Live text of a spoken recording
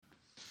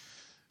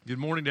Good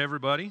morning to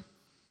everybody.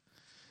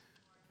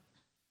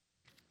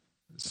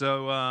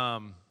 So,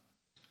 a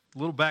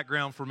little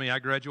background for me. I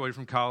graduated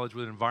from college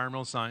with an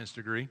environmental science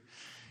degree.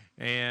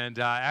 And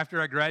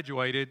after I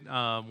graduated,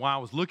 while I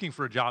was looking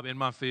for a job in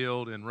my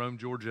field in Rome,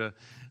 Georgia,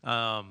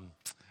 I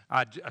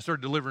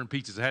started delivering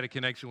pizzas. I had a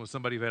connection with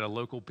somebody who had a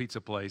local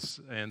pizza place.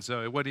 And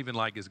so it wasn't even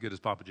like as good as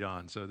Papa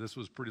John. So this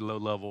was pretty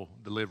low-level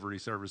delivery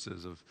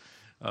services of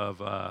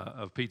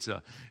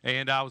pizza.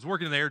 And I was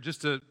working there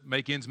just to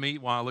make ends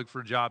meet while I looked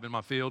for a job in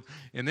my field.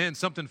 And then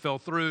something fell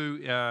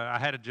through. I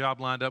had a job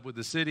lined up with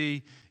the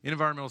city in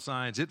environmental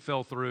science. It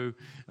fell through.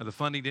 The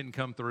funding didn't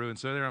come through. And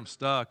so there I'm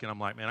stuck. And I'm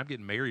like, man, I'm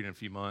getting married in a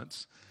few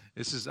months.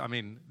 This is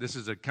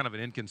a kind of an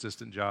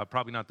inconsistent job,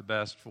 probably not the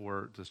best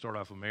to start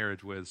off a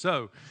marriage with.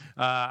 So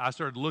I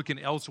started looking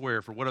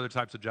elsewhere for what other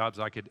types of jobs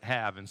I could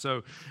have. And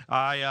so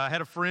I had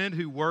a friend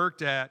who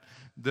worked at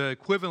the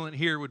equivalent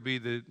here would be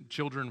the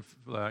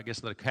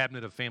the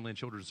Cabinet of Family and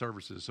Children's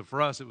Services. So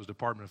for us, it was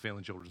Department of Family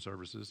and Children's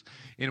Services,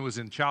 and it was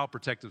in Child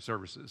Protective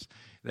Services.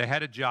 They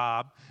had a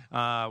job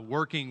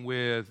working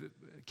with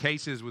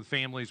cases with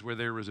families where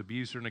there was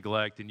abuse or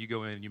neglect, and you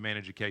go in and you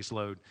manage a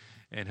caseload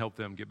and help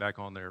them get back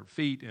on their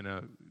feet in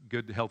a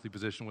good, healthy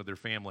position with their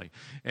family.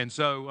 And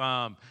so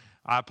I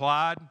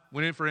applied,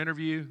 went in for an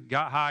interview,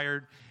 got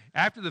hired.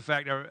 After the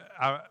fact,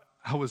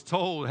 I was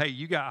told, hey,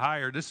 you got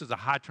hired. This is a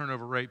high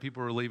turnover rate.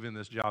 People are leaving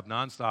this job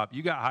nonstop.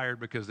 You got hired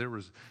because there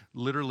was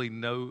literally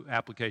no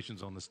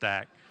applications on the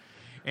stack.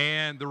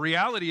 And the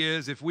reality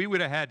is, if we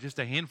would have had just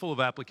a handful of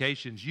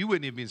applications, you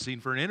wouldn't have been seen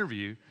for an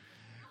interview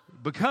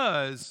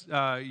because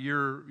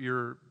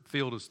your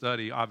field of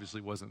study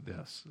obviously wasn't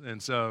this.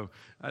 And so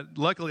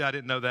luckily I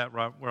didn't know that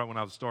right when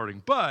I was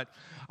starting. But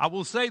I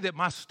will say that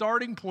my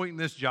starting point in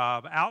this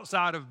job,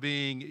 outside of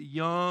being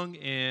young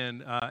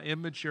and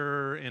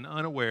immature and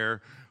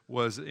unaware,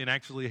 and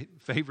actually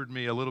favored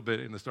me a little bit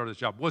in the start of this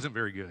job, wasn't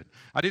very good.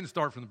 I didn't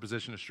start from the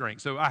position of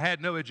strength. So I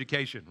had no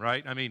education,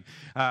 right? I mean,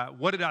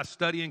 what did I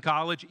study in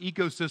college?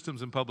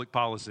 Ecosystems and public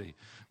policy.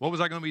 What was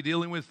I going to be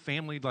dealing with?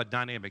 Family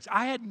dynamics.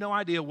 I had no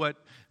idea what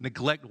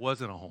neglect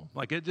was in a home.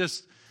 Like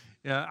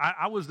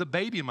I was the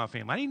baby in my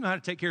family. I didn't even know how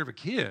to take care of a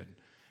kid.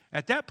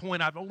 At that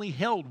point, I've only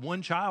held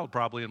one child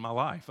probably in my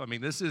life. I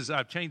mean,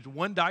 I've changed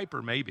one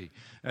diaper maybe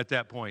at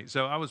that point.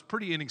 So I was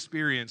pretty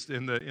inexperienced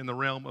in the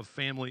realm of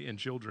family and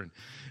children.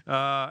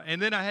 And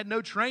then I had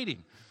no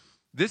training.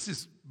 This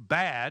is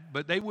bad,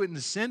 but they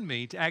wouldn't send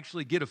me to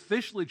actually get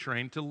officially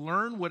trained to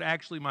learn what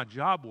actually my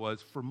job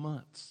was for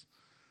months.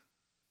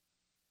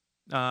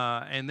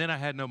 And then I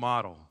had no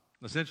model.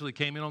 Essentially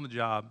came in on the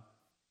job,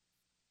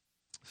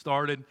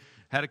 started,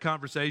 had a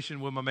conversation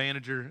with my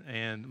manager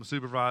and my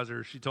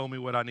supervisor. She told me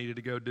what I needed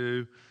to go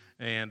do,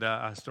 and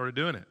I started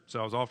doing it. So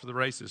I was off to the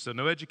races. So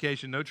no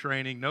education, no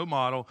training, no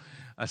model,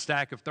 a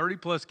stack of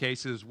 30-plus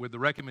cases with the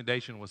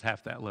recommendation was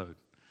half that load.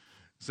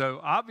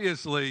 So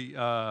obviously,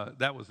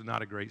 that was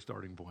not a great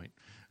starting point.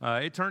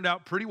 It turned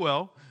out pretty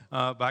well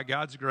by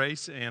God's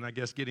grace, and I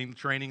guess getting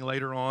training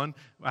later on.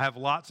 I have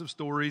lots of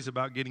stories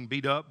about getting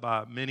beat up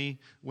by many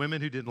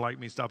women who didn't like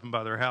me stopping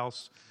by their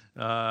house.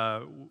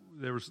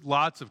 There was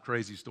lots of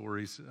crazy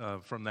stories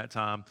from that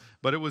time,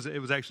 but it was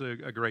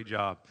actually a great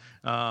job.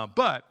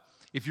 But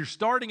if you're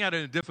starting out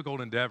in a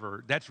difficult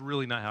endeavor, that's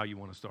really not how you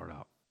want to start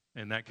out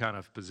in that kind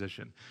of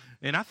position.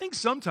 And I think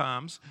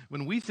sometimes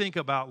when we think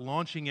about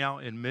launching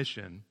out in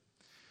mission,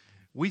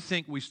 we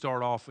think we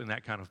start off in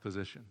that kind of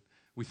position.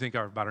 We think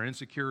about our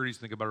insecurities,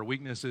 think about our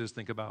weaknesses,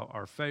 think about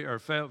our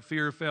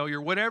fear of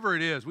failure, whatever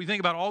it is. We think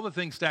about all the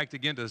things stacked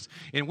against us,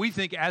 and we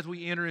think as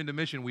we enter into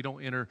mission, we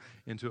don't enter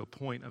into a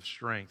point of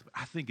strength.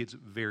 I think it's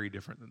very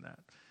different than that.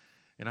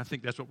 And I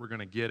think that's what we're going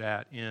to get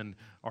at in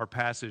our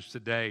passage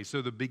today.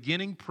 So the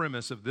beginning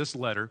premise of this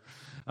letter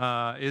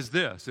is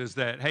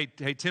that,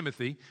 hey,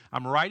 Timothy,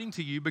 I'm writing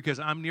to you because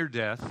I'm near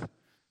death,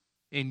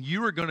 and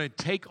you are going to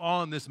take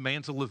on this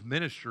mantle of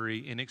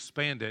ministry and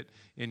expand it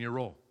in your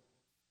role.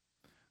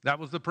 That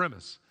was the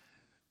premise.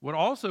 What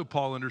also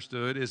Paul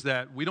understood is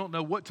that we don't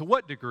know to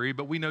what degree,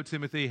 but we know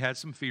Timothy had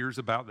some fears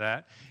about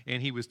that,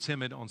 and he was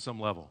timid on some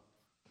level.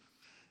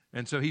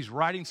 And so he's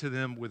writing to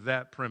them with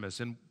that premise.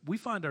 And we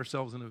find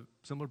ourselves in a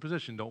similar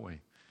position, don't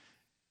we?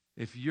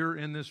 If you're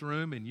in this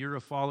room and you're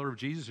a follower of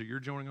Jesus, or you're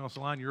joining us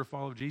online, you're a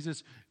follower of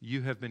Jesus,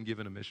 you have been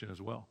given a mission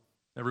as well.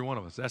 Every one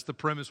of us. That's the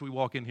premise we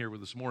walk in here with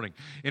this morning.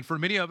 And for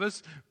many of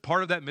us,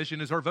 part of that mission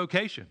is our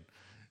vocation.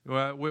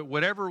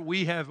 Whatever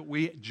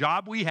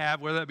job we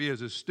have, whether that be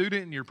as a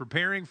student and you're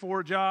preparing for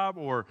a job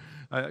or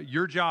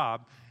your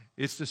job,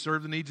 it's to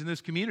serve the needs in this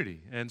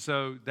community. And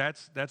so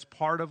that's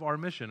part of our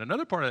mission.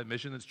 Another part of that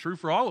mission that's true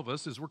for all of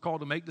us is we're called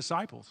to make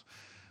disciples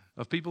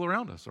of people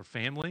around us, our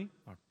family,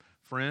 our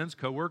friends,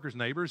 coworkers,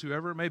 neighbors,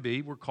 whoever it may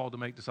be. We're called to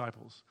make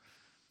disciples.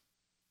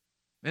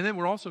 And then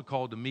we're also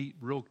called to meet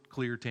real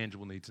clear,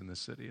 tangible needs in this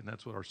city. And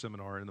that's what our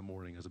seminar in the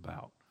morning is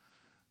about.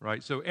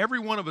 right? So every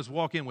one of us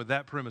walk in with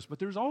that premise, but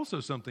there's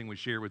also something we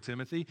share with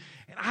Timothy,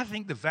 and I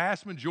think the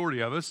vast majority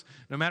of us,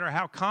 no matter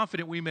how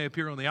confident we may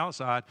appear on the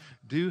outside,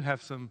 do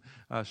have some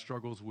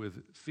struggles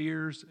with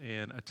fears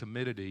and a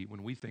timidity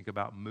when we think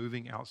about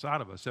moving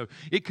outside of us. So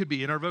it could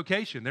be in our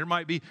vocation. There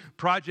might be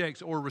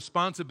projects or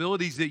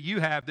responsibilities that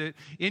you have that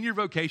in your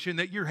vocation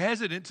that you're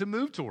hesitant to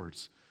move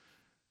towards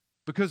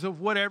because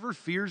of whatever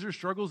fears or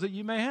struggles that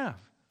you may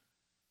have.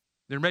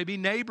 There may be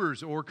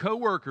neighbors or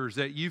coworkers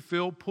that you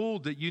feel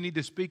pulled that you need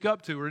to speak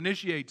up to or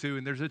initiate to,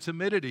 and there's a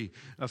timidity,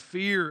 a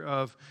fear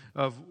of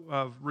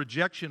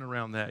rejection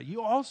around that.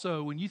 You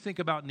also, when you think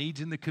about needs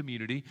in the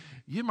community,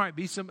 you might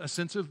be a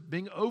sense of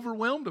being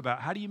overwhelmed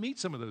about how do you meet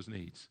some of those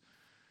needs.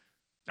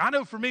 I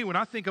know for me, when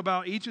I think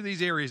about each of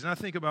these areas, and I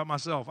think about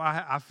myself,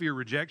 I fear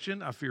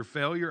rejection, I fear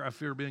failure, I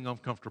fear being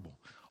uncomfortable.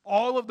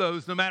 All of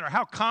those, no matter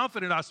how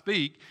confident I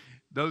speak,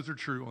 those are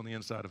true on the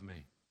inside of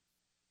me.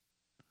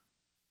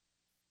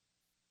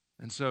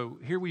 And so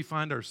here we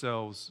find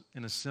ourselves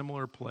in a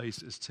similar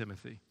place as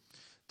Timothy.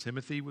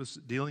 Timothy was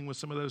dealing with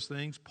some of those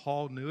things.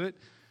 Paul knew it.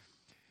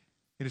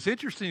 And it's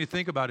interesting to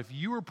think about, if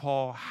you were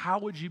Paul, how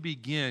would you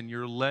begin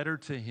your letter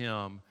to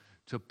him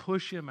to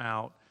push him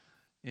out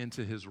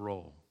into his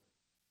role?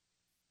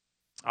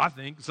 I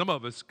think some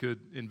of us could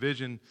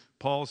envision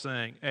Paul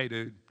saying, hey,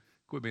 dude,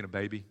 quit being a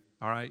baby,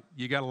 all right?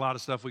 You got a lot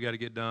of stuff we got to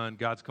get done.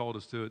 God's called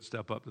us to it.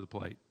 Step up to the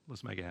plate.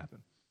 Let's make it happen.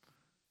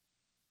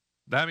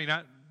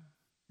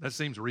 That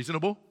seems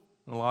reasonable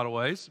in a lot of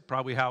ways,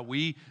 probably how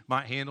we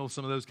might handle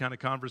some of those kind of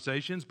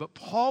conversations. But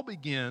Paul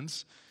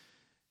begins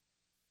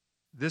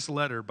this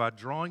letter by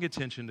drawing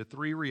attention to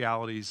three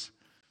realities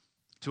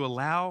to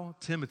allow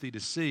Timothy to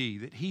see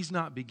that he's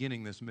not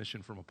beginning this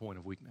mission from a point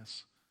of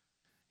weakness.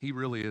 He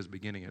really is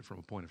beginning it from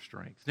a point of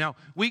strength. Now,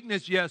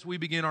 weakness, yes,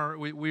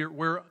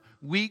 we're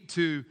weak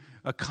to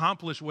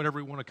accomplish whatever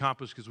we want to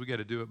accomplish because we got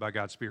to do it by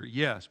God's Spirit.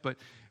 Yes, but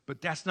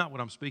that's not what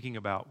I'm speaking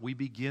about. We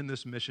begin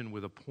this mission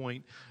with a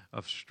point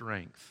of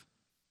strength.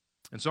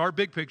 And so our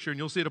big picture, and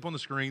you'll see it up on the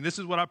screen, this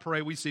is what I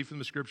pray we see from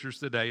the scriptures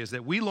today, is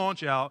that we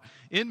launch out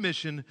in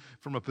mission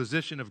from a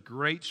position of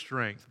great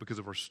strength because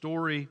of our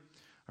story,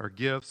 our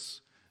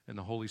gifts, and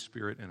the Holy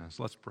Spirit in us.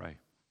 Let's pray.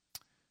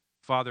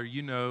 Father,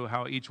 you know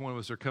how each one of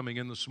us are coming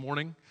in this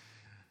morning.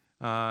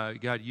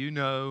 God, you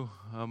know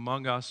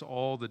among us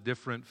all the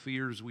different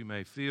fears we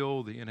may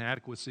feel, the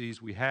inadequacies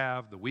we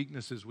have, the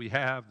weaknesses we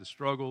have, the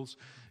struggles.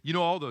 You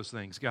know all those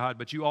things, God,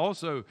 but you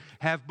also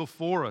have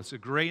before us a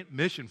great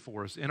mission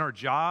for us in our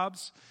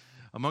jobs,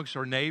 amongst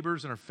our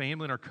neighbors and our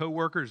family and our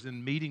coworkers,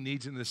 and meeting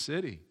needs in this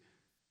city.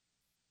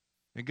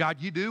 And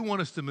God, you do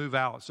want us to move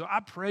out. So I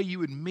pray you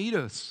would meet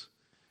us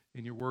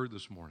in your word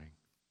this morning,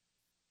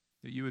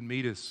 that you would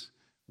meet us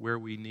where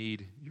we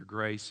need your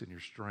grace and your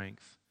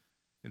strength,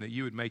 and that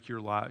you would make your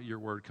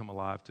word come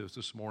alive to us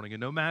this morning. And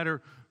no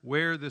matter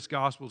where this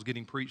gospel is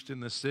getting preached in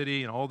this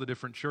city and all the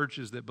different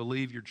churches that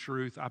believe your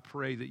truth, I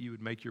pray that you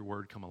would make your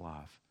word come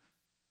alive,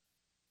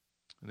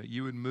 and that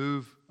you would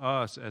move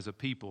us as a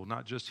people,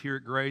 not just here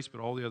at Grace, but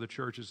all the other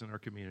churches in our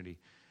community,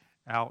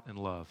 out in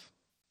love.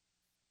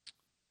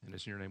 And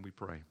it's in your name we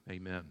pray.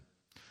 Amen.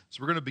 So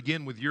we're going to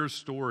begin with your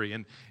story.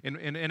 And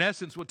in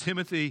essence, what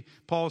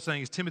Paul is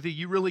saying is, Timothy,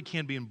 you really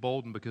can be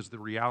emboldened because of the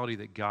reality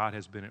that God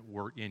has been at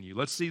work in you.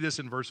 Let's see this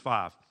in verse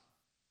 5.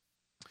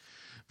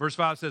 Verse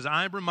 5 says,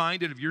 I am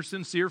reminded of your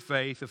sincere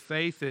faith, a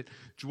faith that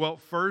dwelt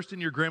first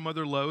in your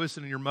grandmother Lois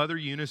and in your mother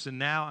Eunice, and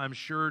now I'm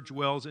sure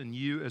dwells in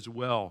you as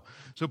well.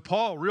 So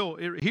Paul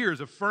here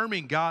is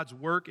affirming God's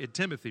work at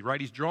Timothy,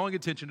 right? He's drawing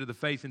attention to the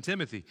faith in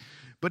Timothy.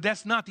 But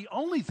that's not the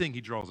only thing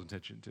he draws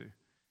attention to.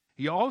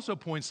 He also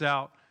points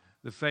out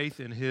the faith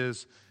in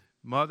his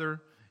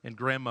mother and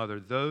grandmother,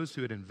 those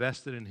who had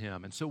invested in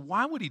him. And so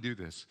why would he do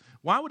this?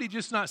 Why would he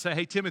just not say,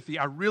 hey, Timothy,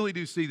 I really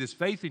do see this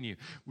faith in you?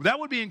 Well, that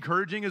would be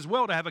encouraging as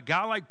well. To have a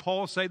guy like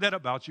Paul say that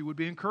about you would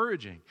be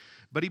encouraging.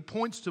 But he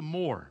points to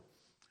more.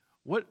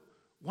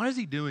 Why is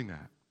he doing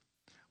that?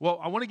 Well,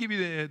 I want to give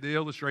you the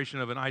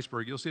illustration of an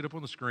iceberg. You'll see it up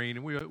on the screen,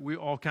 and we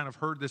all kind of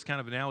heard this kind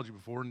of analogy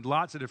before in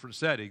lots of different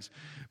settings.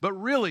 But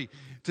really,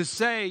 to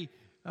say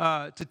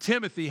to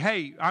Timothy,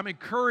 hey, I'm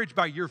encouraged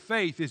by your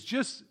faith is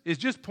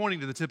just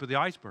pointing to the tip of the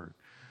iceberg.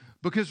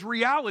 Because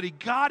reality,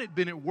 God had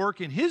been at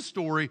work in his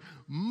story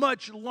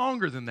much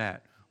longer than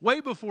that. Way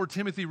before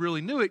Timothy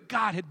really knew it,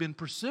 God had been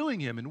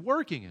pursuing him and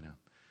working in him.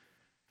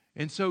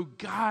 And so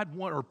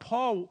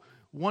Paul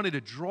wanted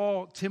to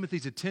draw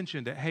Timothy's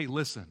attention to, hey,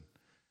 listen,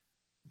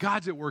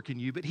 God's at work in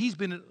you, but he's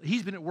been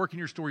at work in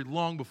your story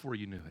long before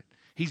you knew it.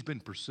 He's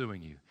been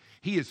pursuing you.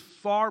 He is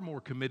far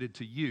more committed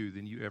to you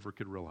than you ever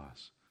could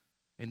realize.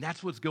 And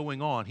that's what's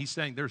going on. He's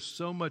saying there's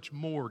so much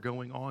more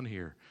going on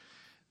here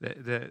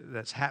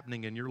that's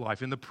happening in your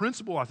life. And the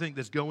principle, I think,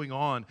 that's going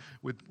on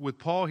with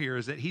Paul here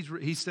is that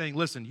he's saying,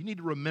 listen, you need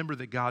to remember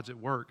that God's at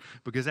work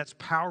because that's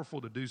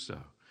powerful to do so.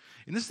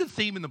 And this is the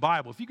theme in the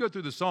Bible. If you go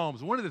through the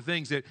Psalms, one of the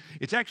things that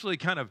it's actually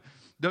kind of,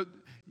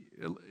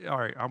 all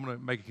right, I'm going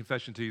to make a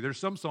confession to you. There's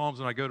some Psalms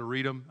when I go to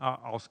read them,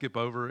 I'll skip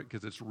over it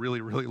because it's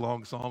really, really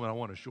long Psalm and I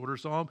want a shorter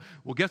Psalm.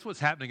 Well, guess what's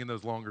happening in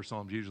those longer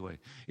Psalms usually?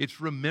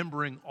 It's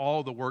remembering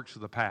all the works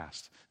of the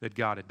past that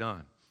God had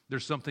done.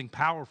 There's something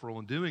powerful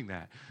in doing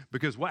that,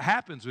 because what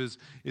happens is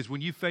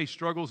when you face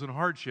struggles and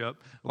hardship,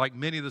 like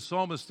many of the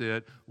psalmists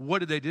did, what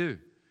did they do?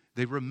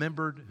 They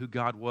remembered who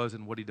God was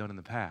and what he'd done in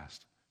the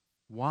past.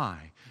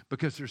 Why?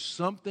 Because there's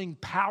something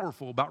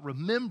powerful about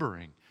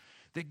remembering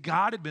that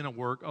God had been at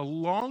work a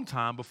long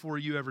time before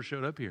you ever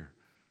showed up here.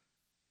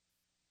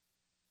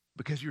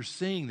 Because you're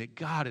seeing that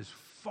God is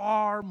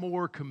far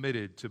more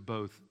committed to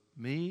both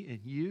me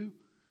and you,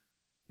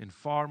 and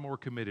far more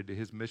committed to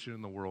his mission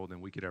in the world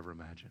than we could ever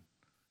imagine.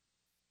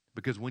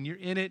 Because when you're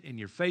in it and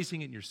you're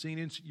facing it and you're seeing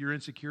your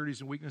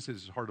insecurities and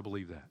weaknesses, it's hard to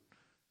believe that.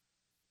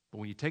 But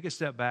when you take a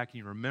step back and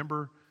you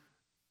remember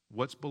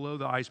what's below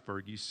the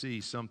iceberg, you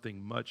see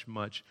something much,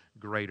 much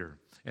greater.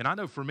 And I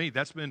know for me,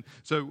 that's been,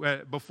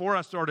 so before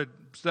I started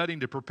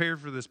studying to prepare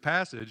for this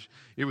passage,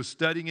 it was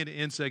studying it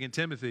in 2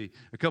 Timothy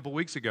a couple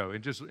weeks ago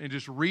and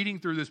just reading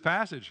through this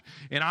passage.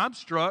 And I'm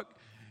struck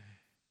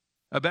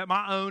about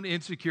my own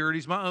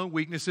insecurities, my own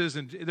weaknesses.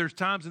 And there's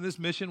times in this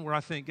mission where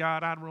I think,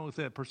 God, I don't know if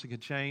that person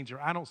can change,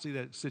 or I don't see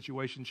that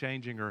situation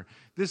changing, or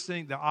this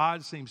thing, the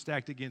odds seem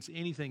stacked against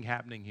anything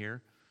happening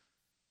here.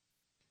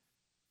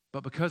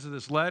 But because of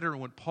this letter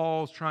and what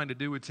Paul's trying to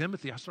do with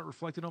Timothy, I start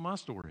reflecting on my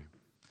story.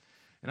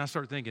 And I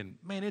start thinking,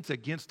 man, it's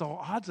against all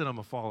odds that I'm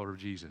a follower of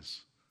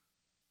Jesus.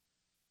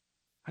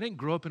 I didn't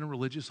grow up in a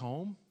religious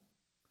home.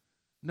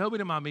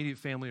 Nobody in my immediate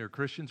family are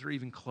Christians or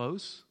even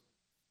close.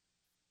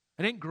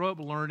 I didn't grow up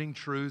learning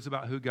truths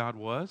about who God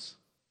was.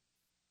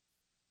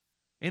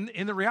 And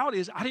the reality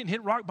is, I didn't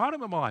hit rock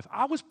bottom in my life.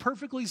 I was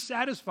perfectly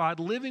satisfied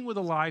living with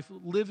a life,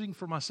 living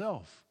for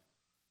myself.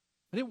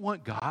 I didn't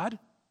want God.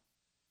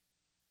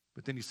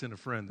 But then he sent a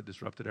friend that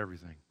disrupted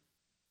everything.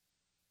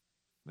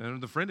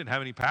 And the friend didn't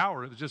have any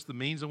power. It was just the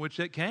means in which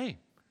it came.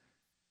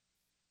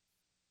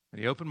 And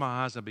he opened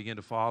my eyes and I began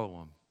to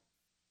follow him.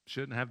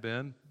 Shouldn't have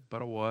been,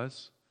 but I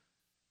was.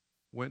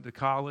 Went to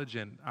college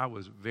and I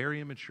was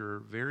very immature,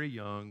 very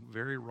young,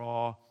 very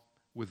raw,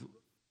 with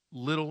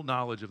little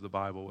knowledge of the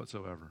Bible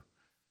whatsoever.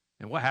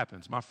 And what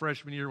happens? My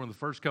freshman year, in the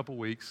first couple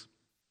weeks,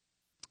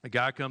 a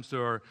guy comes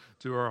to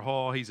our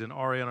hall. He's an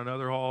RA on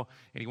another hall,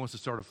 and he wants to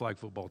start a flag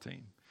football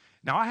team.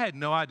 Now, I had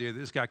no idea that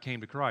this guy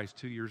came to Christ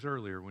 2 years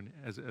earlier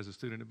as a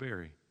student at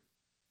Berry.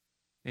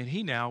 And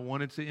he now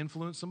wanted to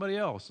influence somebody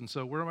else. And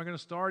so where am I going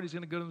to start? He's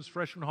going to go to this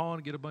freshman hall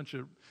and get a bunch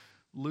of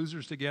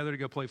losers together to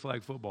go play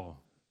flag football.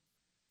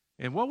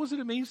 And what was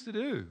it means to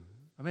do?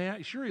 I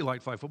mean, sure, he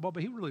liked flag football,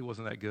 but he really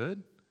wasn't that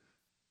good.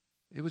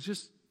 It was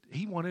just,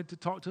 he wanted to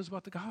talk to us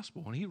about the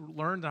gospel. And he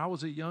learned that I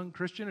was a young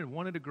Christian and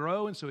wanted to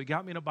grow. And so he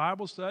got me in a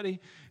Bible study,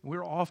 and we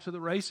were off to the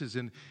races.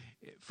 And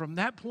from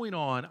that point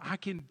on, I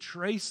can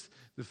trace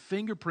the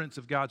fingerprints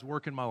of God's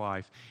work in my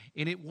life.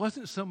 And it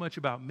wasn't so much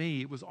about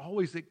me. It was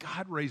always that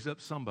God raised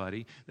up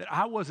somebody that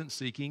I wasn't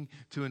seeking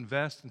to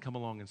invest and come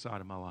along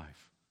inside of my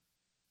life.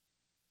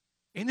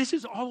 And this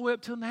is all the way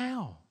up till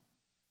now.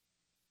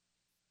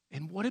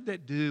 And what did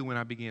that do when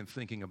I began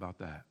thinking about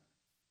that?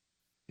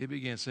 It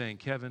began saying,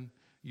 Kevin,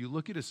 you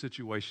look at a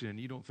situation and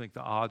you don't think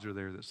the odds are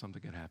there that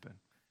something could happen.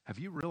 Have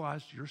you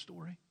realized your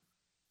story?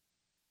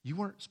 You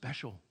weren't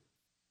special.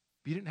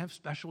 You didn't have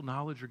special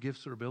knowledge or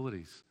gifts or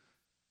abilities.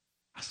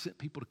 I sent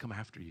people to come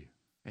after you.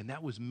 And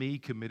that was me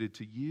committed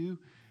to you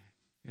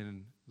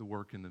and the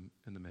work in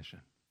the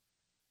mission.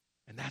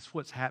 And that's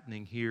what's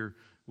happening here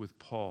with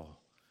Paul.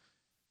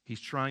 He's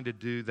trying to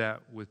do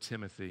that with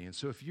Timothy. And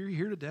so if you're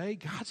here today,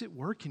 God's at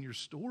work in your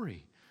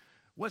story.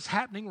 What's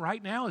happening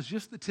right now is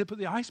just the tip of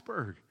the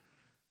iceberg.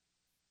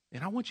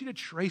 And I want you to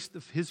trace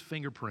his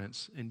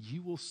fingerprints, and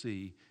you will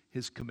see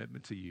his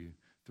commitment to you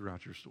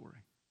throughout your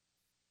story.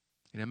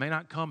 And it may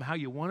not come how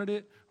you wanted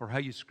it or how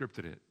you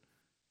scripted it,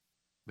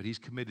 but he's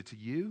committed to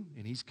you,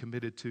 and he's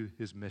committed to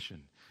his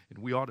mission. And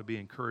we ought to be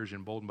encouraged and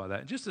emboldened by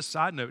that. And just a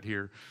side note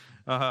here,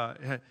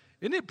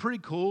 isn't it pretty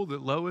cool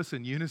that Lois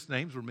and Eunice's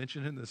names were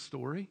mentioned in this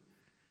story?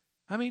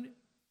 I mean,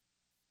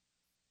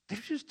 they're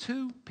just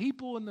two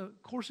people in the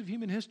course of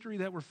human history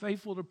that were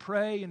faithful to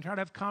pray and try to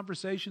have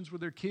conversations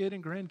with their kid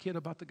and grandkid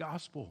about the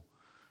gospel.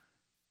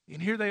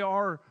 And here they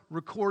are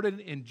recorded,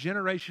 and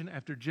generation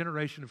after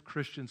generation of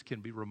Christians can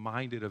be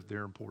reminded of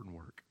their important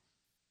work.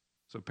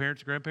 So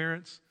parents and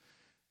grandparents,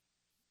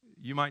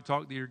 you might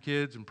talk to your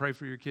kids and pray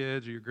for your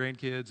kids or your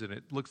grandkids, and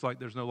it looks like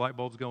there's no light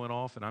bulbs going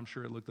off, and I'm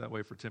sure it looked that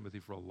way for Timothy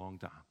for a long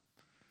time.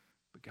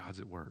 But God's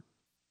at work.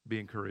 Be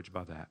encouraged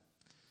by that.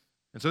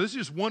 And so this is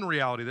just one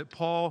reality that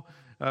Paul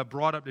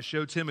brought up to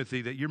show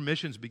Timothy that your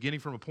mission's beginning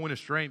from a point of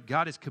strength.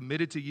 God is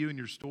committed to you and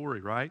your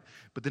story, right?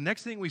 But the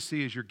next thing we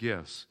see is your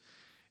gifts.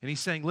 And he's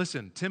saying,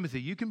 listen,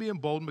 Timothy, you can be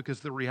emboldened because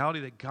of the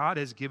reality that God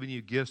has given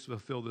you gifts to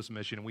fulfill this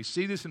mission. And we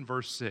see this in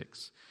verse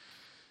 6.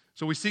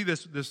 So we see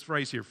this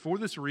phrase here. For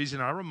this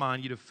reason, I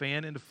remind you to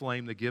fan into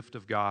flame the gift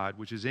of God,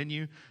 which is in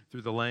you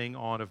through the laying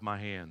on of my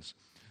hands.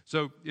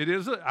 So it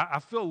is, I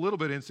feel a little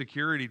bit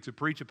insecurity to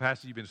preach a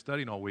passage you've been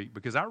studying all week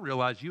because I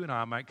realize you and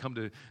I might come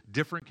to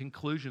different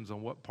conclusions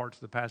on what parts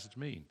of the passage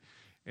mean.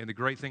 And the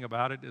great thing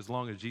about it, as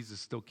long as Jesus is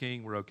still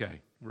king, we're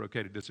okay. We're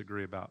okay to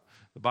disagree about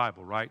the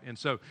Bible, right? And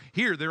so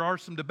here, there are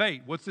some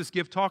debate. What's this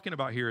gift talking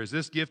about here? Is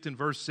this gift in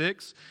verse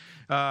 6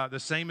 the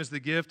same as the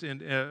gift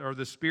or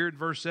the Spirit in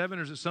verse 7,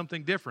 or is it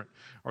something different?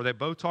 Are they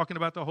both talking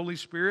about the Holy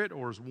Spirit,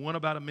 or is one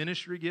about a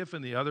ministry gift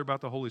and the other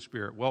about the Holy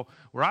Spirit? Well,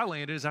 where I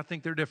landed is I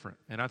think they're different.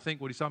 And I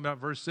think what he's talking about in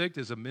verse 6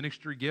 is a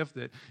ministry gift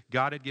that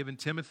God had given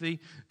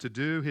Timothy to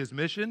do his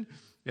mission.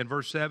 And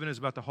verse 7 is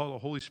about the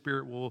Holy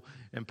Spirit will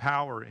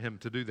empower him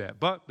to do that.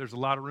 But there's a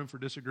lot of room for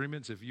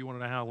disagreements. If you want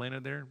to know how I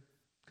landed there,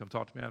 come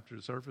talk to me after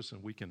the service,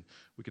 and we can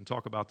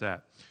talk about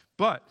that.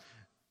 But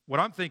what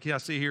I'm thinking I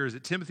see here is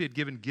that Timothy had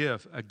given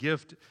a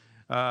gift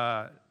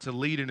to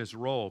lead in his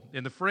role.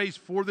 And the phrase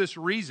 "for this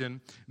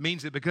reason"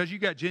 means that because you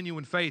got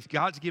genuine faith,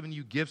 God's given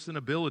you gifts and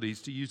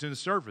abilities to use in the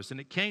service. And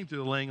it came through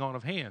the laying on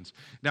of hands.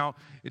 Now,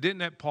 it didn't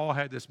that Paul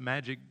had this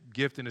magic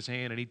gift in his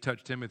hand and he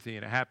touched Timothy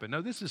and it happened.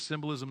 No, this is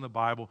symbolism in the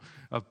Bible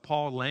of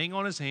Paul laying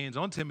on his hands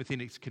on Timothy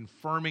and it's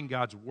confirming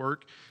God's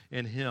work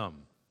in him.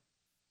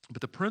 But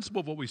the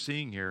principle of what we're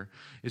seeing here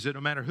is that no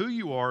matter who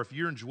you are, if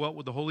you're indwelt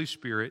with the Holy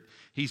Spirit,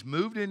 He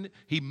moved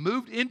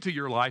into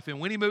your life,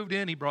 and when He moved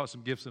in, He brought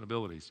some gifts and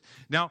abilities.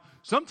 Now,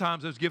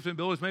 sometimes those gifts and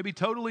abilities may be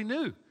totally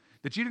new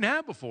that you didn't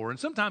have before, and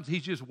sometimes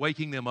He's just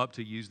waking them up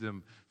to use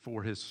them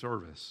for His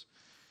service.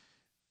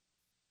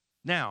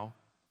 Now,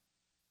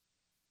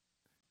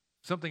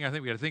 something I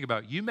think we got to think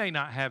about, you may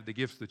not have the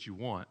gifts that you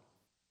want,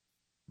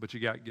 but you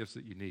got gifts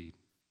that you need.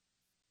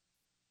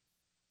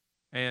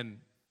 And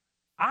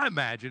I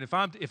imagine if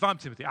I'm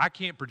Timothy, I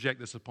can't project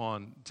this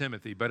upon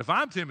Timothy, but if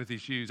I'm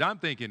Timothy's shoes, I'm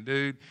thinking,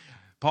 dude,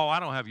 Paul,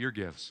 I don't have your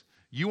gifts.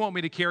 You want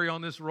me to carry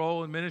on this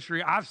role in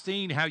ministry? I've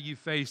seen how you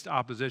faced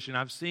opposition.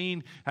 I've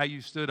seen how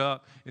you stood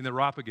up in the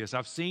Areopagus.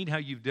 I've seen how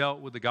you've dealt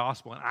with the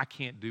gospel, and I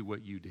can't do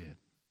what you did.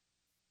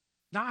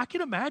 Now, I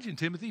can imagine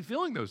Timothy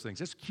feeling those things.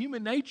 That's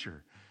human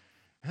nature.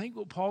 I think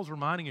what Paul's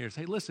reminding you is,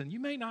 hey, listen, you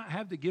may not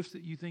have the gifts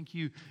that you think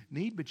you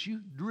need, but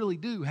you really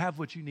do have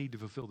what you need to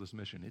fulfill this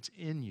mission. It's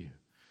in you.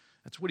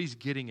 That's what he's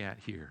getting at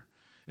here.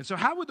 And so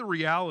how would the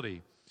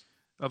reality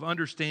of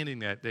understanding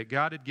that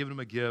God had given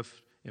him a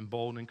gift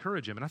embolden and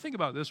encourage him? And I think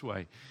about it this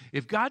way.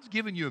 If God's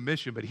given you a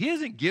mission, but He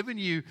hasn't given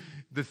you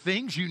the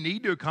things you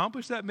need to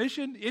accomplish that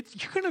mission,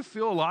 you're going to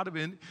feel a lot of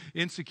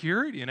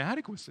insecurity and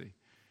inadequacy.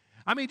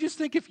 I mean, just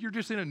think if you're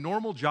just in a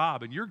normal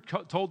job and you're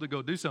told to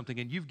go do something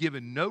and you've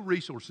given no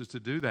resources to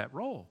do that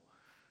role.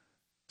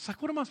 It's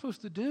like, what am I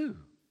supposed to do?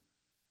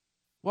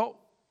 Well,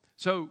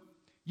 so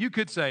you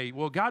could say,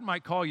 well, God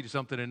might call you to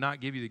something and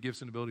not give you the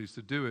gifts and abilities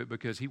to do it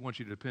because He wants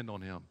you to depend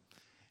on Him.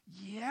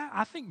 Yeah,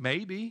 I think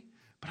maybe,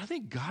 but I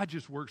think God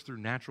just works through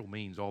natural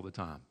means all the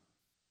time.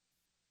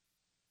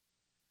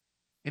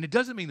 And it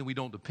doesn't mean that we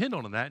don't depend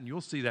on that, and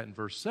you'll see that in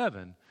verse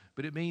 7,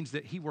 but it means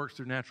that He works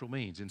through natural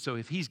means. And so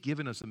if He's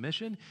given us a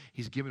mission,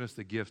 He's given us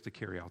the gift to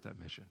carry out that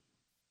mission.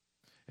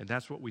 And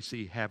that's what we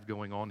see have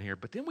going on here.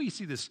 But then we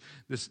see this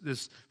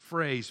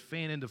phrase,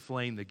 fan into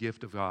flame the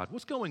gift of God.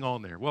 What's going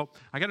on there? Well,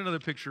 I got another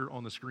picture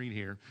on the screen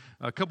here.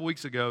 A couple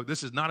weeks ago,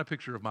 this is not a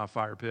picture of my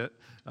fire pit,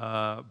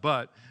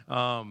 but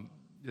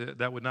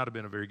that would not have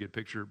been a very good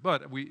picture.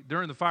 But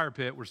during the fire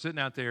pit, we're sitting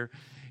out there,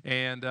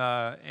 and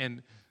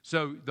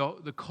so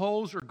the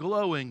coals are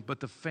glowing, but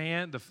the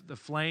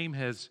flame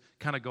has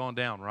kind of gone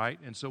down, right?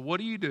 And so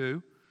what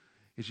do?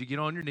 Is you get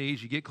on your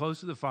knees, you get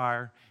close to the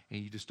fire,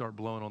 and you just start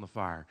blowing on the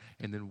fire.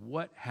 And then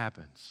what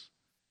happens?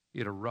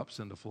 It erupts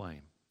into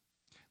flame.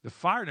 The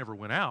fire never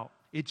went out.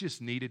 It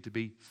just needed to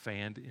be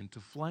fanned into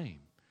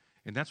flame.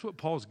 And that's what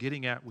Paul's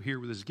getting at here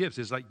with his gifts.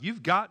 It's like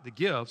you've got the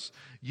gifts.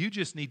 You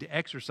just need to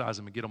exercise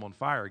them and get them on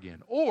fire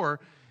again. Or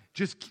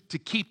just to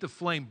keep the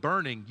flame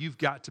burning, you've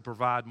got to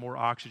provide more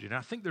oxygen.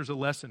 I think there's a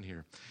lesson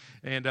here.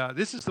 And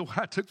this is the what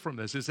I took from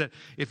this, is that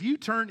if you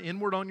turn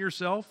inward on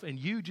yourself and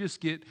you just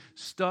get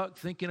stuck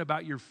thinking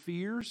about your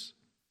fears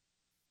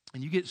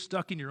and you get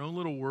stuck in your own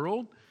little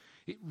world,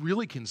 it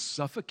really can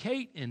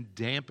suffocate and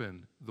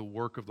dampen the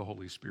work of the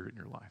Holy Spirit in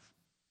your life.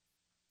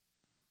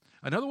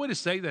 Another way to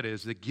say that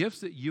is the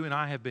gifts that you and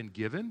I have been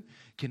given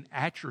can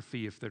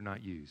atrophy if they're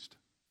not used.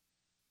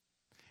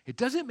 It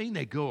doesn't mean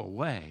they go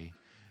away,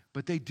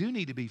 but they do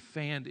need to be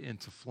fanned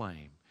into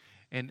flame.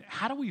 And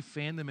how do we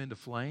fan them into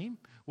flame?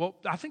 Well,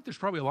 I think there's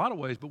probably a lot of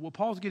ways, but what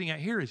Paul's getting at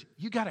here is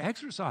you got to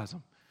exercise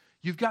them.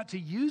 You've got to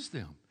use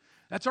them.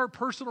 That's our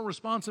personal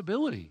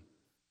responsibility,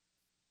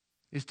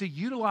 is to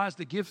utilize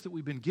the gifts that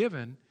we've been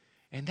given,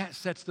 and that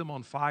sets them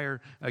on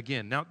fire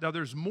again. Now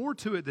there's more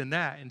to it than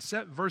that, and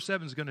verse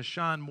 7 is going to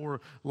shine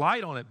more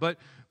light on it. But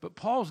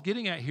Paul's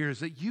getting at here is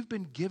that you've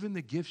been given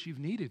the gifts you've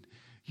needed.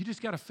 You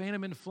just got to fan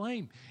them into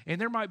flame. And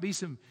there might be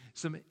some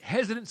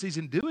hesitancies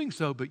in doing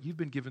so, but you've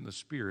been given the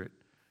Spirit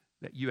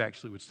that you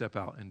actually would step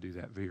out and do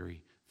that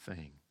very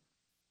thing.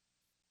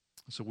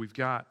 So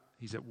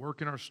He's at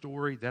work in our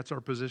story. That's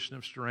our position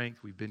of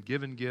strength. We've been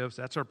given gifts.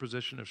 That's our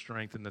position of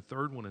strength. And the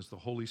third one is the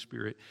Holy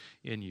Spirit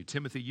in you.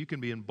 Timothy, you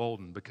can be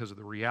emboldened because of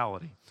the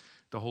reality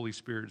the Holy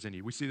Spirit is in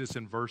you. We see this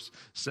in verse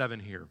 7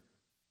 here.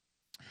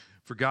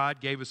 For God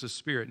gave us a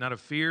spirit, not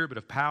of fear, but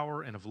of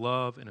power and of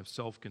love and of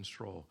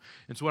self-control.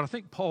 And so what I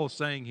think Paul is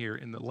saying here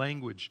in the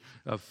language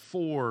of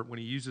for, when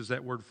he uses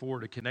that word for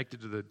to connect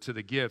it to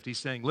the gift, he's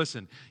saying,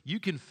 listen,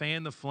 you can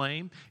fan the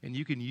flame and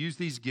you can use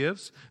these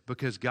gifts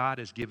because God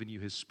has given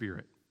you his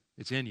spirit.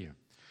 It's in you.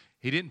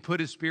 He didn't put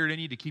his spirit in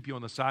you to keep you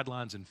on the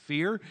sidelines in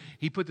fear.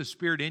 He put the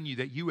spirit in you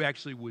that you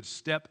actually would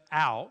step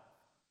out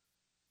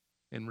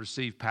and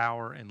receive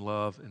power and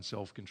love and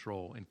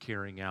self-control in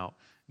carrying out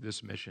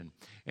this mission.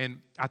 And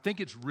I think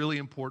it's really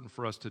important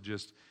for us to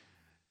just,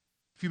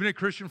 if you've been a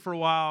Christian for a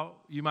while,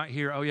 you might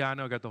hear, oh yeah, I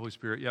know I got the Holy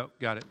Spirit. Yep,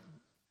 got it.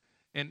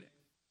 And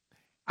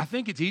I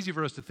think it's easy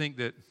for us to think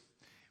that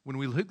when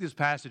we look at this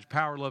passage,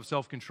 power, love,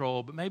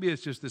 self-control, but maybe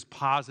it's just this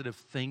positive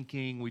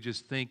thinking. We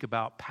just think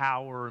about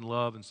power and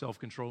love and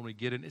self-control and we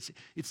get it.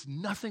 It's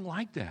nothing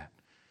like that.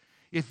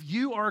 If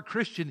you are a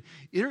Christian,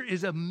 there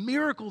is a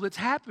miracle that's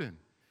happened.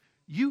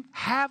 You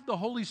have the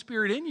Holy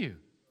Spirit in you.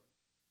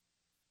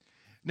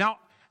 Now,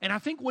 and I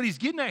think what he's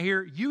getting at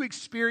here, you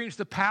experience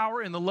the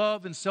power and the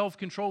love and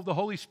self-control of the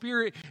Holy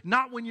Spirit,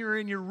 not when you're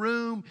in your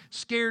room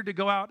scared to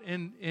go out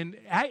and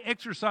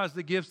exercise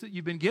the gifts that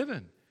you've been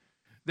given.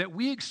 That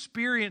we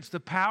experience the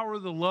power,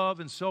 the love,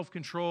 and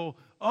self-control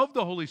of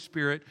the Holy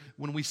Spirit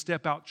when we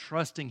step out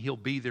trusting he'll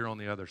be there on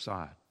the other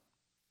side.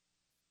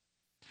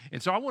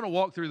 And so I want to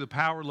walk through the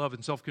power, love,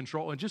 and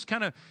self-control and just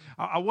kind of,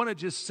 I want to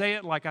just say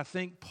it like I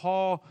think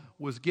Paul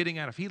was getting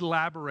at. If he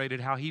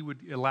elaborated, how he would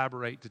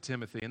elaborate to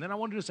Timothy. And then I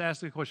want to just ask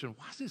the question,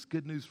 why is this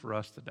good news for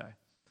us today?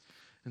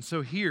 And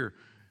so here,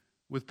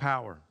 with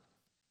power,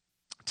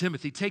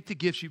 Timothy, take the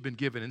gifts you've been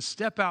given and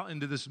step out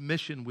into this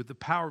mission with the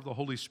power of the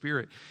Holy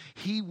Spirit.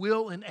 He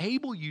will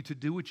enable you to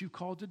do what you've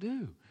called to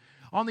do.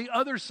 On the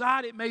other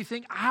side, it may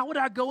think, how would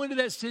I go into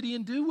that city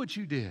and do what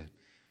you did?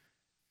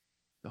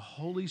 The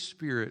Holy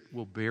Spirit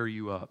will bear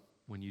you up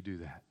when you do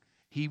that.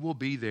 He will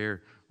be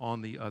there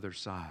on the other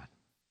side.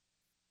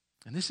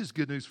 And this is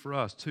good news for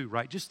us too,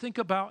 right? Just think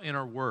about in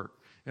our work,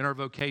 in our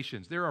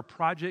vocations. There are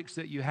projects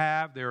that you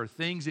have. There are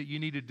things that you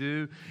need to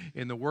do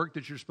in the work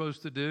that you're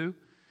supposed to do.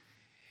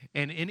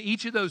 And in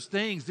each of those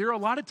things, there are a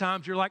lot of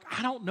times you're like,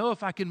 I don't know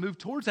if I can move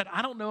towards that.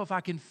 I don't know if I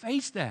can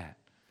face that.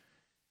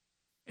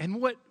 And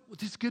what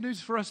this good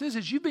news for us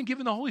is you've been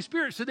given the Holy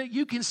Spirit so that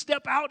you can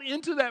step out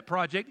into that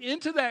project,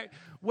 into that,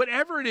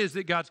 whatever it is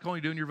that God's calling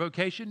you to do in your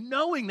vocation,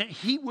 knowing that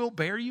he will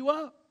bear you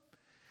up.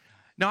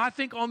 Now, I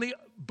think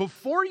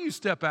before you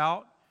step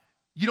out,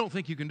 you don't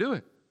think you can do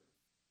it.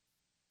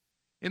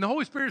 And the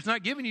Holy Spirit's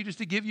not giving you just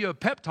to give you a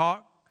pep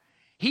talk.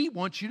 He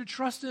wants you to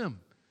trust him.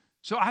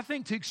 So I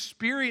think to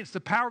experience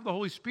the power of the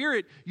Holy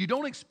Spirit, you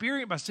don't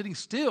experience it by sitting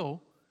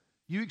still.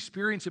 You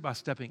experience it by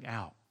stepping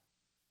out.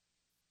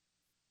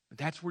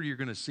 That's where you're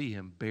going to see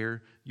him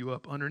bear you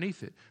up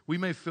underneath it. We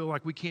may feel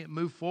like we can't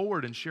move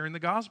forward in sharing the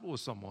gospel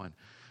with someone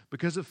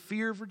because of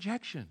fear of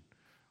rejection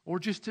or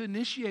just to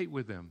initiate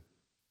with them.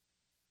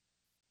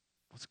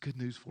 What's good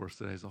news for us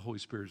today is the Holy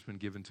Spirit has been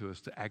given to us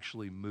to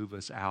actually move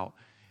us out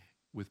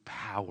with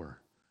power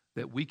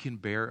that we can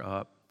bear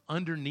up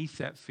underneath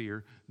that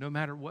fear no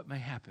matter what may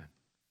happen.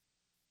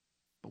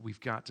 But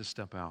we've got to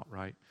step out,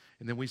 right?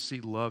 And then we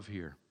see love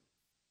here.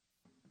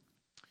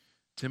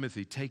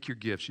 Timothy, take your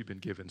gifts you've been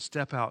given.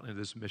 Step out into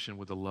this mission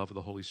with the love of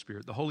the Holy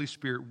Spirit. The Holy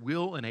Spirit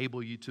will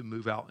enable you to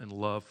move out in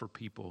love for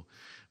people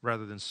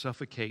rather than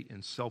suffocate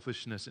in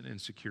selfishness and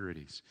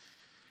insecurities.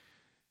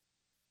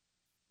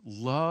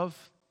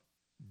 Love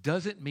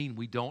doesn't mean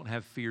we don't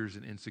have fears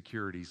and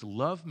insecurities.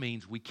 Love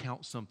means we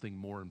count something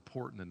more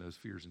important than those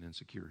fears and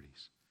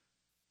insecurities.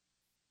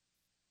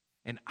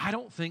 And I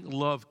don't think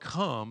love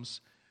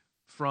comes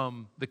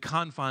from the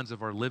confines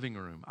of our living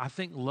room. I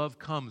think love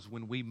comes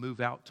when we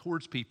move out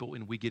towards people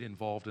and we get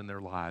involved in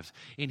their lives.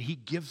 And he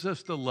gives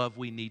us the love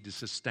we need to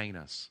sustain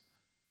us.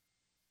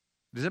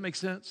 Does that make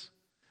sense?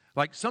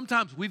 Like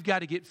sometimes we've got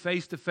to get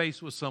face to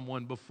face with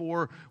someone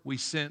before we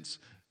sense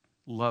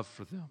love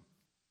for them.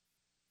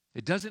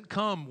 It doesn't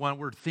come when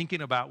we're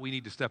thinking about we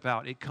need to step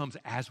out. It comes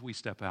as we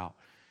step out.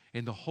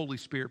 And the Holy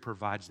Spirit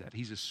provides that.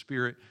 He's a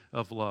spirit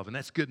of love. And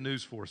that's good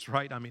news for us,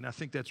 right? I mean, I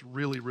think that's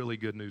really, really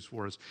good news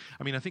for us.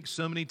 I mean, I think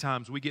so many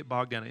times we get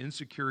bogged down in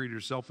insecurity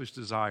or selfish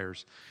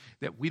desires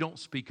that we don't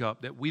speak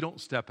up, that we don't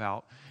step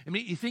out. I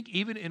mean, you think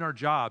even in our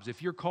jobs,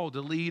 if you're called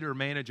to lead or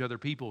manage other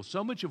people,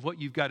 so much of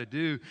what you've got to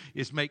do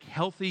is make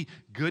healthy,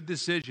 good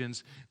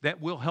decisions that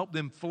will help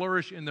them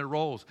flourish in their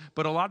roles.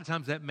 But a lot of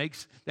times that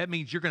means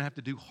you're going to have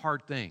to do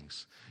hard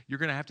things. You're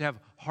going to have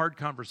hard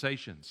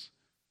conversations.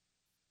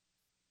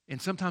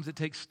 And sometimes it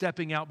takes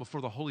stepping out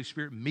before the Holy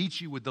Spirit meets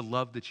you with the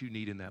love that you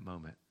need in that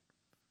moment.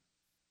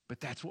 But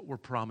that's what we're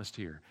promised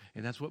here.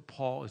 And that's what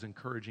Paul is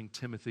encouraging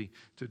Timothy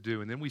to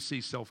do. And then we see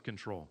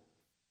self-control.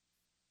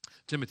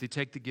 Timothy,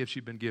 take the gifts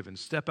you've been given.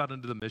 Step out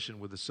into the mission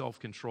with the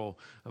self-control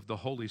of the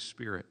Holy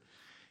Spirit.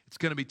 It's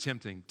going to be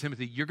tempting.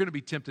 Timothy, you're going to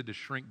be tempted to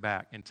shrink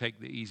back and take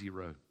the easy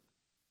road.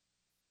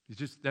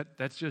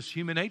 That's just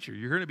human nature.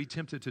 You're going to be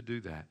tempted to do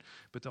that.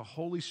 But the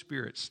Holy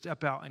Spirit,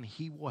 step out and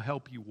he will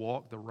help you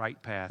walk the right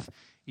path,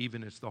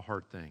 even if it's the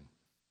hard thing.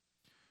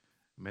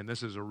 Man,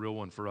 this is a real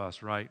one for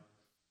us, right?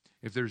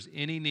 If there's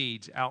any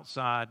needs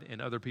outside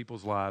in other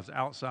people's lives,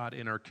 outside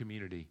in our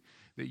community,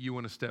 that you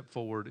want to step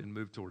forward and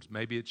move towards.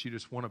 Maybe it's you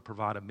just want to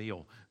provide a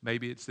meal.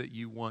 Maybe it's that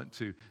you want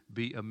to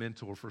be a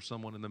mentor for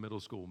someone in the middle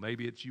school.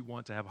 Maybe it's you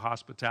want to have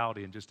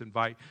hospitality and just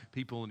invite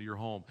people into your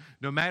home.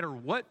 No matter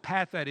what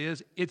path that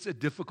is, it's a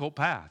difficult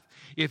path.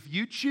 If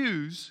you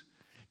choose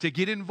to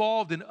get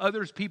involved in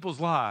other people's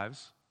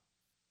lives,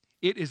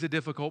 it is a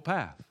difficult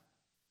path.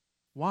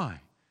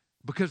 Why?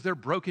 Because they're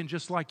broken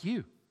just like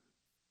you.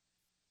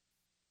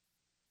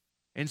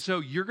 And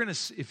so if you're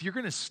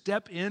going to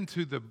step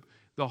into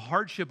the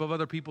hardship of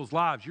other people's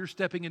lives, you're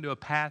stepping into a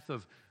path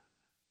of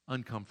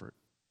uncomfort.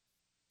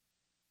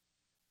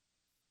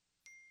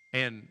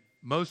 And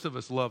most of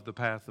us love the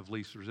path of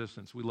least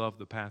resistance. We love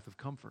the path of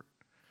comfort.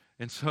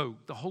 And so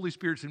the Holy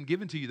Spirit's been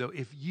given to you, though.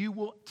 If you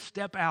will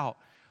step out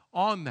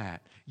on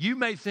that, you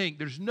may think,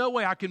 there's no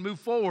way I can move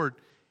forward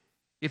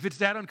if it's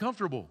that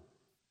uncomfortable.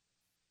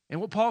 And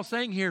what Paul's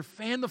saying here,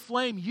 fan the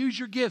flame, use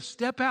your gifts,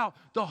 step out.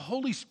 The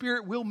Holy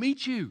Spirit will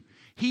meet you.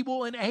 He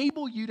will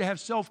enable you to have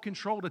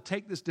self-control to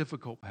take this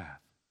difficult path.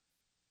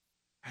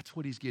 That's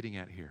what he's getting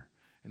at here.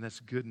 And that's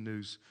good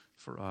news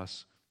for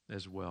us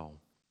as well.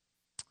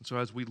 And so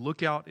as we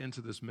look out into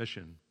this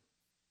mission,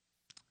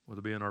 whether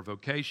it be in our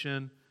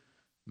vocation,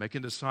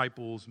 making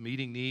disciples,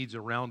 meeting needs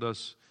around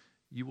us,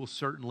 you will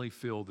certainly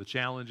feel the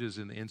challenges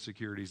and the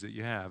insecurities that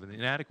you have and the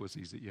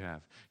inadequacies that you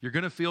have. You're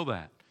going to feel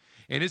that.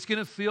 And it's going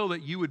to feel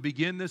that you would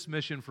begin this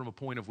mission from a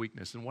point of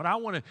weakness. And what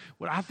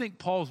I think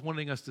Paul's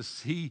wanting us to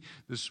see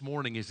this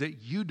morning is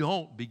that you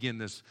don't begin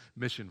this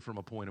mission from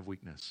a point of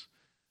weakness.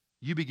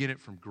 You begin it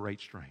from great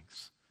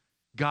strengths.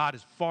 God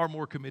is far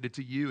more committed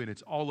to you, and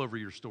it's all over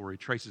your story.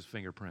 Trace his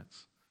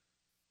fingerprints.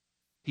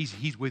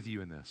 He's with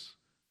you in this.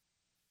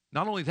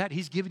 Not only that,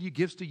 he's given you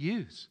gifts to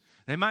use.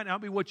 They might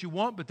not be what you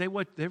want, but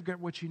they've got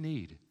what you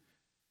need.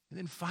 And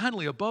then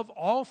finally, above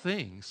all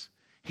things,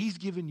 he's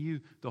given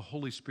you the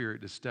Holy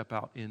Spirit to step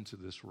out into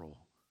this role.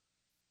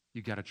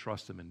 You've got to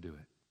trust him and do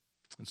it.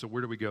 And so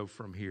where do we go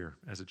from here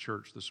as a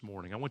church this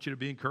morning? I want you to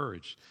be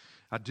encouraged.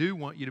 I do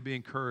want you to be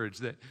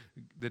encouraged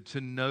that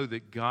to know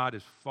that God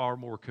is far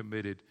more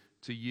committed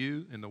to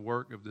you in the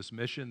work of this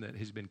mission that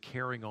he's been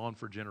carrying on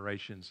for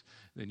generations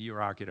than you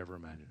or I could ever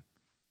imagine.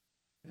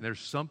 And there's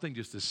something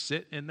just to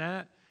sit in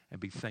that and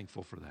be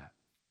thankful for that.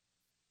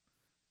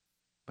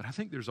 But I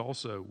think there's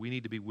also, we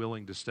need to be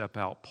willing to step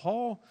out.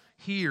 Paul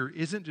here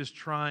isn't just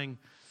trying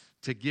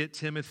to get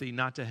Timothy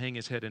not to hang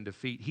his head in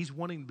defeat. He's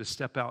wanting to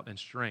step out in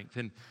strength.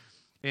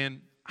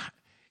 And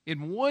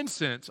in one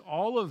sense,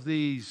 all of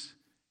these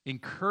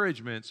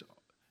encouragements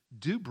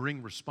do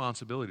bring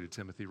responsibility to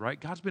Timothy, right?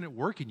 God's been at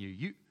work in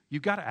you.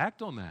 You've got to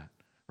act on that,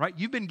 right?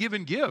 You've been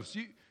given gifts.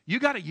 You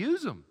got to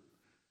use them.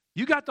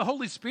 You got the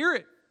Holy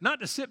Spirit,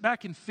 not to sit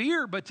back in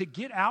fear, but to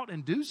get out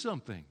and do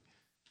something.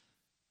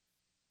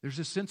 There's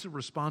a sense of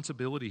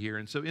responsibility here.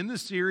 And so in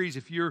this series,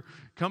 if you're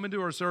coming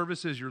to our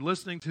services, you're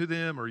listening to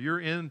them, or you're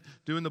in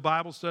doing the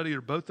Bible study,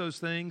 or both those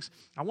things,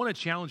 I want to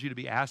challenge you to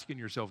be asking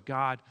yourself,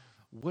 God,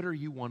 what are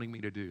you wanting me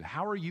to do?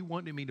 How are you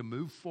wanting me to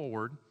move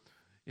forward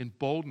in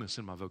boldness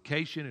in my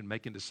vocation and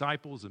making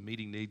disciples and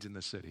meeting needs in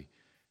the city?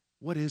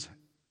 What is it?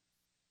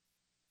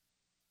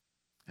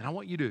 And I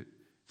want you to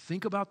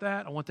think about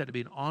that. I want that to be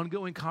an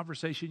ongoing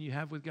conversation you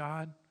have with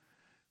God.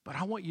 But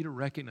I want you to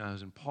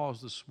recognize and pause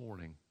this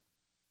morning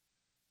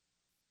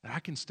that I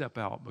can step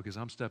out because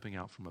I'm stepping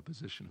out from a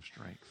position of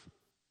strength.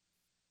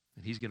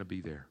 And he's going to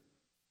be there.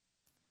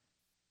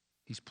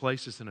 He's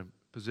placed us in a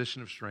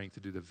position of strength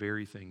to do the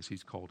very things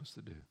he's called us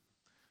to do.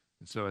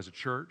 And so as a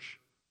church,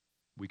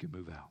 we can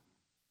move out.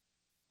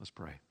 Let's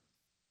pray.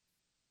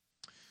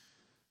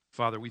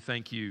 Father, we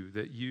thank you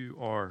that you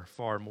are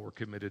far more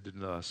committed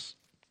to us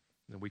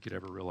than we could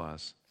ever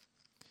realize.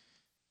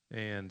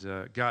 And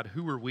God,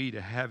 who are we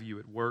to have you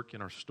at work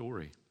in our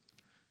story?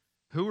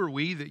 Who are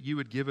we that you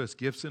would give us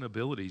gifts and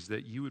abilities,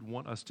 that you would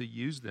want us to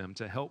use them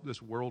to help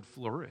this world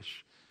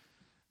flourish?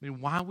 I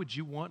mean, why would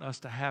you want us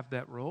to have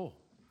that role?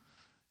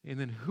 And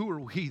then who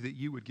are we that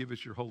you would give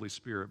us your Holy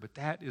Spirit? But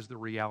that is the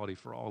reality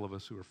for all of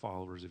us who are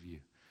followers of you.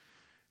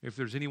 If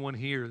there's anyone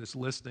here that's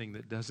listening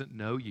that doesn't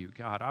know you,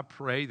 God, I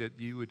pray that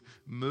you would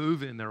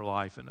move in their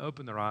life and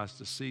open their eyes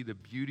to see the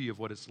beauty of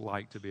what it's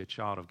like to be a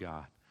child of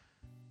God.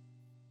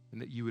 And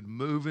that you would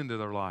move into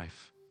their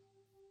life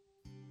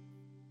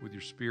with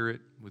your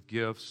Spirit, with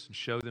gifts, and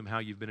show them how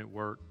you've been at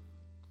work.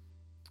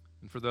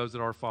 And for those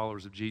that are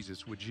followers of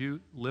Jesus, would you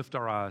lift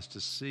our eyes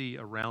to see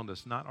around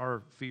us, not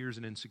our fears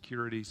and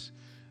insecurities,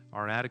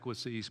 our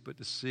inadequacies, but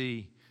to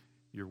see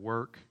your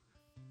work,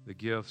 the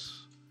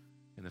gifts,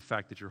 and the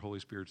fact that your Holy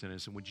Spirit's in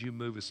us. And would you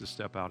move us to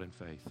step out in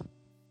faith?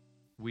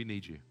 We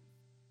need you.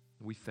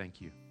 We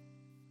thank you.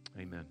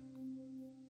 Amen.